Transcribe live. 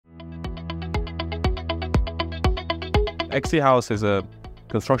XC House is a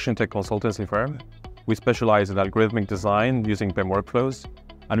construction tech consultancy firm. We specialize in algorithmic design using BIM workflows,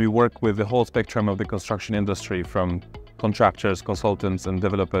 and we work with the whole spectrum of the construction industry, from contractors, consultants, and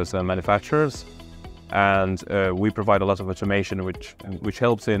developers and manufacturers. And we provide a lot of automation which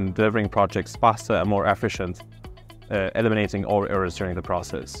helps in delivering projects faster and more efficient, eliminating all errors during the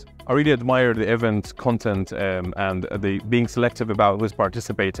process. I really admire the event content and the being selective about who's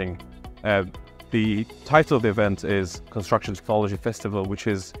participating. The title of the event is Construction Technology Festival, which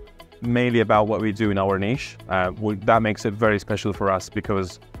is mainly about what we do in our niche. That makes it very special for us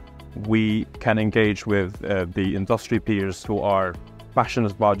because we can engage with the industry peers who are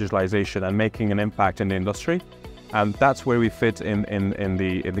passionate about digitalization and making an impact in the industry. And that's where we fit in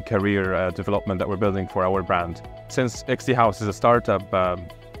the career development that we're building for our brand. Since XC House is a startup,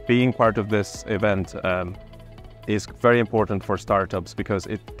 being part of this event is very important for startups because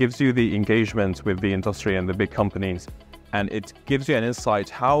it gives you the engagement with the industry and the big companies, and it gives you an insight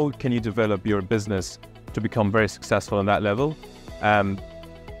how can you develop your business to become very successful on that level.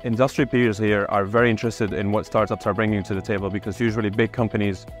 Industry peers here are very interested in what startups are bringing to the table because usually big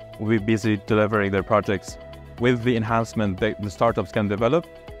companies will be busy delivering their projects with the enhancement that the startups can develop.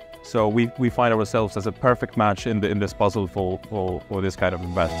 So we find ourselves as a perfect match in this puzzle for this kind of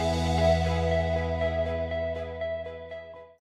investment.